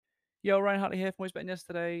Yo, Ryan Hartley here from Always Betting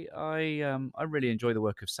Yesterday. I really enjoy the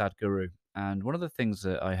work of Sadhguru, and one of the things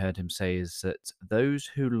that I heard him say is that those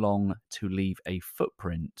who long to leave a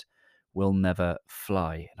footprint will never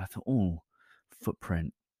fly. And I thought, oh,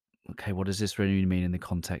 footprint. Okay, what does this really mean in the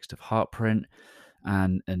context of Heartprint?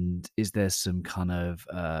 And is there some kind of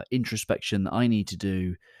introspection that I need to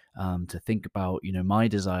do to think about, my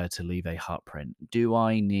desire to leave a Heartprint? Do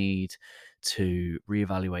I need to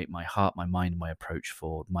reevaluate my heart, my mind, my approach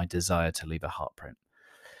for my desire to leave a Heartprint?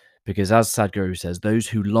 Because as Sadhguru says, those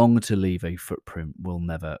who long to leave a footprint will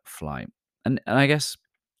never fly. And I guess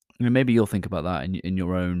maybe you'll think about that in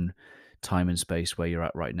your own time and space where you're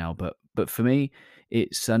at right now. But for me,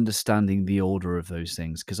 it's understanding the order of those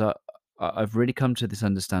things because I've really come to this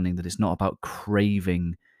understanding that it's not about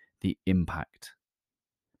craving the impact,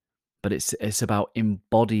 but it's about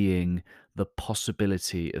embodying the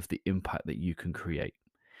possibility of the impact that you can create.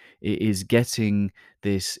 It is getting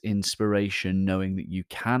this inspiration, knowing that you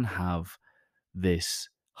can have this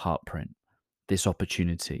heartprint, this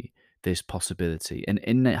opportunity, this possibility. And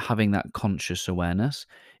in having that conscious awareness,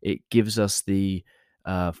 it gives us the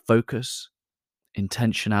focus,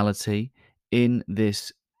 intentionality in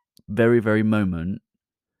this very, very moment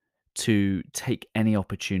to take any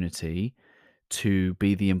opportunity to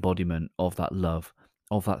be the embodiment of that love,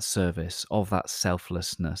 of that service, of that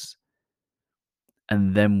selflessness.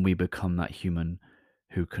 And then we become that human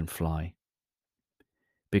who can fly.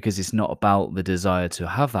 Because it's not about the desire to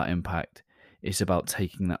have that impact, it's about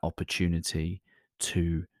taking that opportunity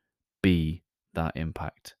to be that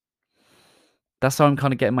impact. That's how I'm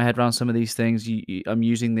kind of getting my head around some of these things. I'm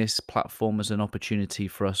using this platform as an opportunity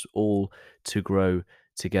for us all to grow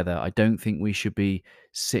together. I don't think we should be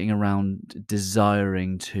sitting around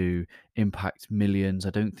desiring to impact millions. I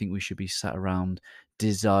don't think we should be sat around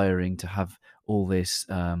desiring to have all this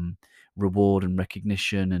reward and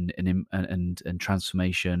recognition and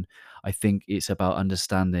transformation. I think it's about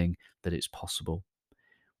understanding that it's possible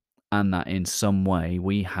and that in some way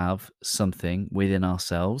we have something within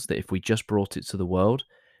ourselves that if we just brought it to the world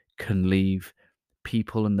can leave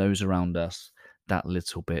people and those around us that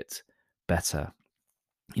little bit better.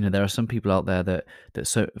 There are some people out there that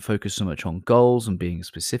focus so much on goals and being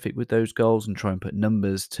specific with those goals and try and put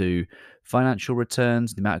numbers to financial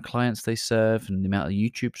returns, the amount of clients they serve, and the amount of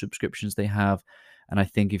YouTube subscriptions they have. And I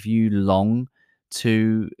think if you long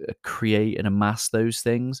to create and amass those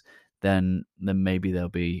things, then maybe there'll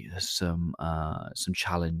be some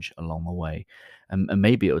challenge along the way, and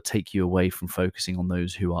maybe it'll take you away from focusing on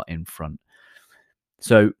those who are in front.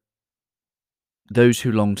 So those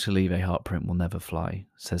who long to leave a heartprint will never fly,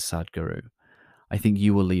 says Sadhguru. I think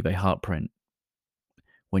you will leave a heartprint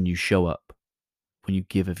when you show up, when you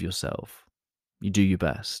give of yourself, you do your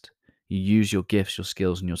best, you use your gifts, your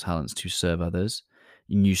skills, and your talents to serve others,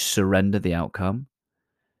 and you surrender the outcome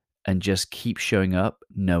and just keep showing up,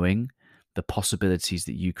 knowing the possibilities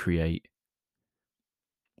that you create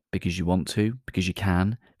because you want to, because you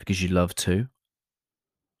can, because you love to,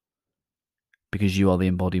 because you are the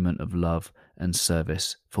embodiment of love and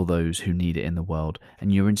service for those who need it in the world.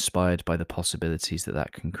 And you're inspired by the possibilities that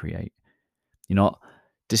that can create. You're not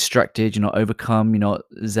distracted, you're not overcome, you're not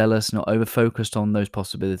zealous, not over focused on those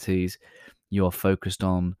possibilities. You are focused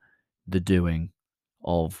on the doing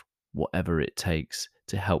of whatever it takes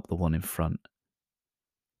to help the one in front.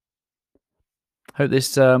 Hope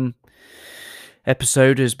this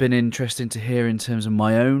episode has been interesting to hear in terms of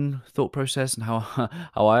my own thought process and how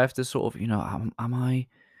how I have to sort of,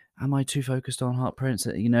 am I too focused on heart prints?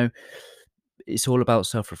 It's all about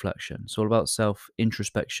self-reflection. It's all about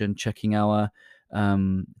self-introspection, checking our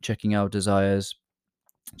desires,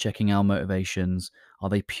 checking our motivations. Are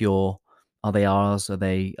they pure? Are they ours? Are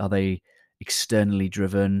they externally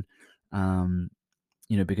driven? Um,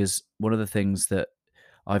 because one of the things that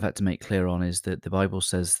I've had to make clear on is that the Bible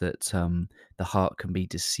says that the heart can be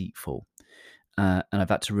deceitful, and I've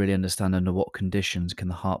had to really understand under what conditions can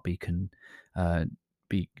the heart be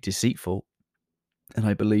deceitful. And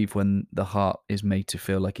I believe when the heart is made to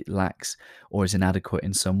feel like it lacks or is inadequate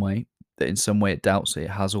in some way, that in some way it doubts that it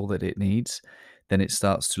has all that it needs, then it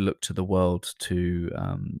starts to look to the world to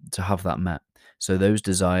have that met. So those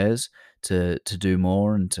desires to do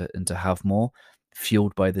more and to have more,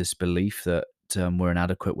 fueled by this belief that we're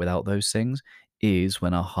inadequate without those things, is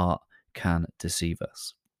when our heart can deceive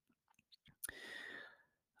us.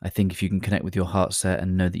 I think if you can connect with your heart set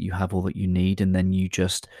and know that you have all that you need, and then you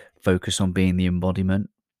just focus on being the embodiment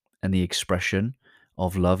and the expression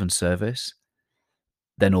of love and service,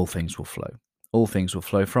 then all things will flow. All things will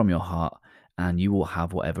flow from your heart, and you will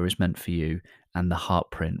have whatever is meant for you, and the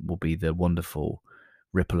heart print will be the wonderful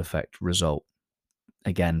ripple effect result.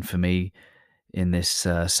 again, for me, in this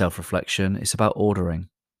self-reflection, it's about ordering.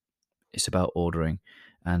 It's about ordering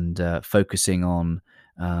and focusing on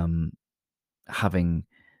um, having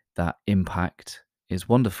that impact is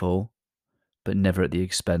wonderful, but never at the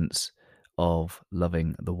expense of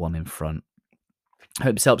loving the one in front.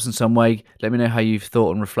 Hope this helps in some way. Let me know how you've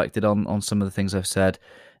thought and reflected on some of the things I've said.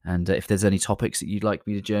 And if there's any topics that you'd like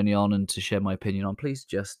me to journey on and to share my opinion on, please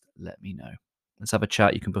just let me know. Let's have a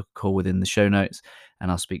chat. You can book a call within the show notes, and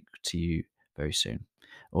I'll speak to you very soon.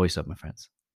 Always love, my friends.